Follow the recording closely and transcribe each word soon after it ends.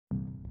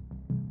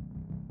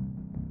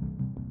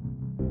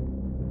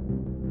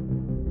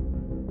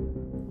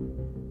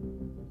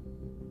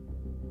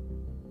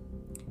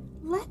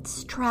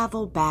Let's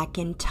travel back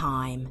in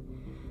time.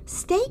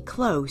 Stay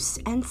close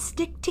and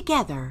stick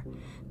together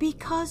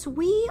because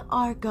we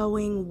are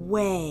going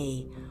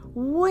way,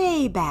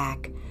 way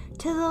back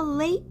to the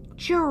late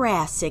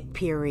Jurassic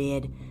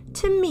period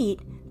to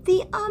meet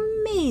the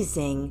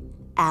amazing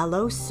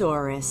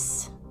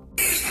Allosaurus.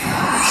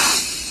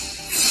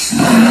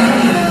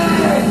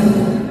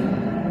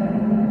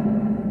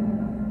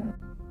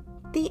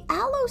 The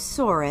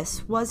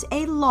Allosaurus was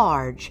a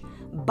large,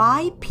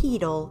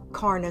 bipedal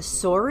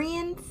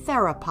Carnosaurian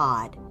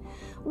theropod,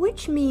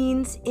 which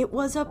means it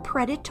was a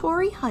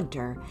predatory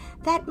hunter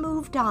that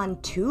moved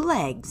on two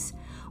legs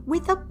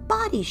with a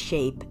body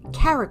shape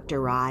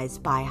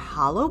characterized by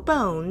hollow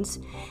bones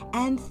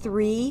and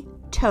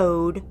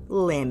three-toed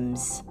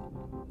limbs.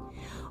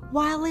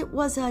 While it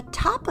was a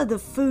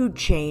top-of-the-food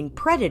chain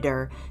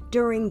predator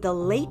during the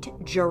late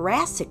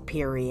Jurassic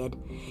period,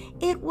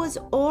 it was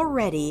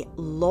already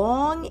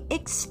long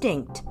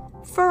extinct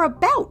for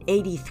about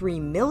 83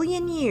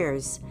 million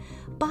years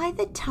by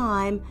the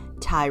time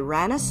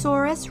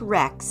Tyrannosaurus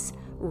rex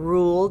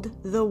ruled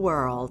the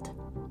world.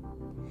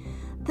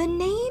 The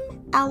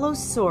name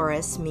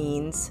Allosaurus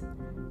means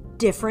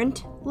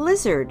different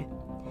lizard,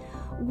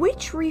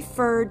 which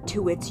referred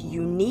to its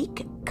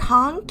unique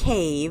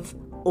concave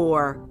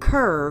or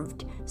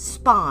curved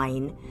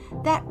spine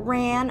that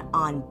ran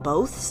on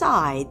both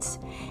sides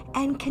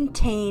and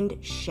contained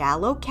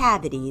shallow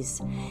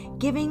cavities,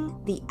 giving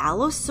the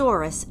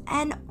Allosaurus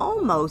an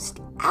almost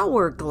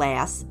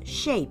hourglass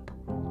shape.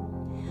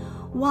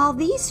 While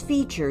these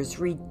features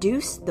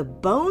reduced the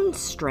bone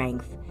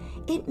strength,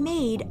 it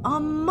made a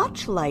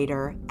much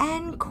lighter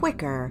and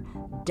quicker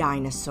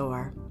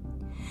dinosaur.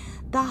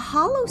 The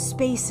hollow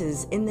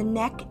spaces in the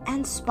neck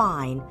and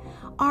spine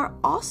are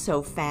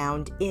also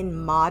found in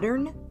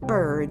modern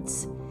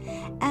birds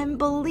and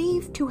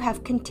believed to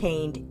have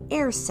contained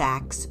air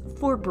sacs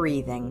for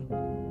breathing.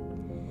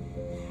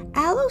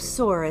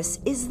 Allosaurus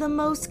is the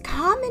most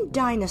common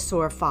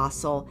dinosaur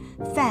fossil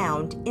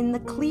found in the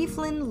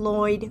Cleveland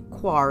Lloyd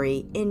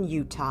Quarry in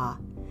Utah,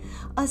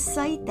 a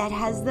site that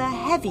has the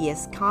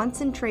heaviest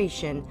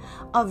concentration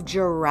of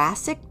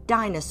Jurassic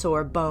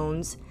dinosaur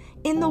bones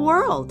in the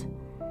world.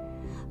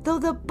 Though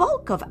the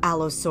bulk of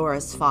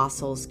Allosaurus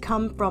fossils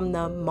come from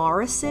the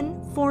Morrison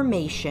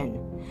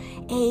Formation,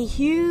 a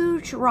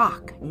huge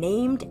rock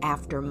named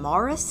after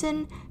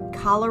Morrison,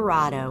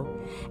 Colorado,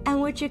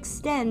 and which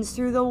extends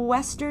through the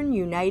western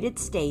United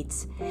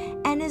States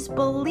and is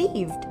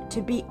believed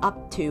to be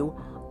up to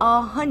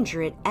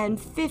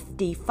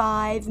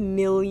 155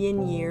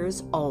 million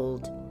years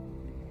old.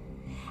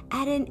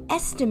 At an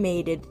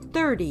estimated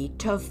 30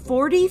 to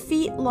 40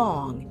 feet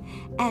long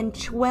and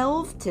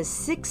 12 to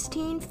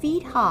 16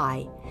 feet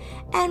high,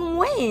 and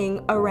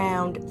weighing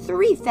around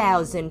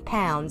 3,000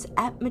 pounds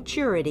at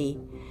maturity,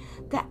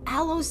 the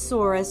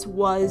Allosaurus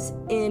was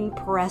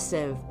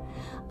impressive,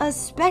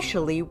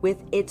 especially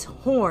with its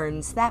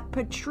horns that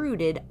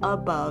protruded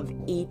above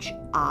each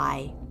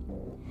eye.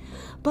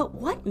 But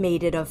what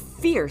made it a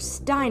fierce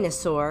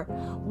dinosaur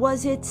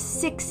was its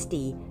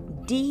 60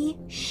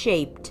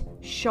 D-shaped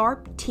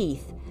sharp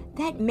teeth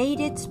that made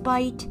its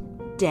bite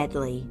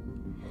deadly.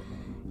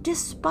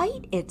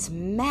 Despite its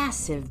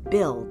massive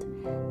build,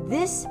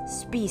 this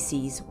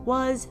species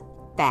was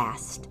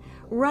fast,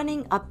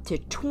 running up to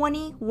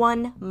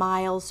 21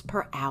 miles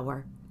per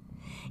hour.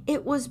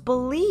 It was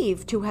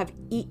believed to have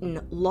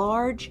eaten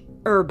large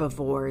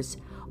herbivores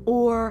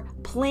or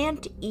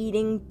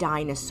plant-eating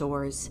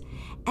dinosaurs,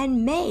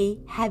 and may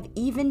have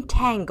even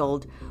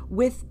tangled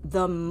with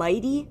the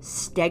mighty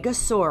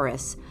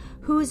Stegosaurus,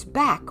 whose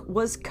back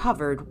was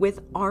covered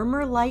with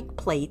armor-like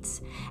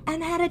plates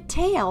and had a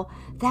tail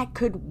that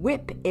could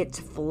whip its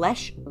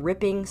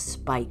flesh-ripping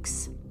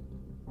spikes.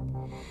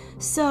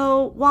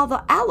 So, while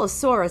the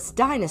Allosaurus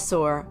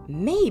dinosaur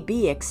may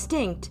be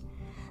extinct,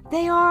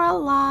 they are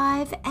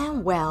alive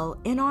and well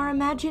in our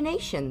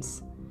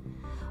imaginations.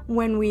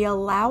 When we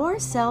allow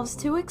ourselves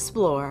to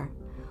explore,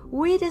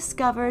 we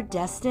discover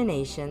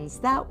destinations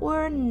that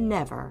were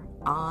never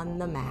on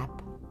the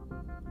map.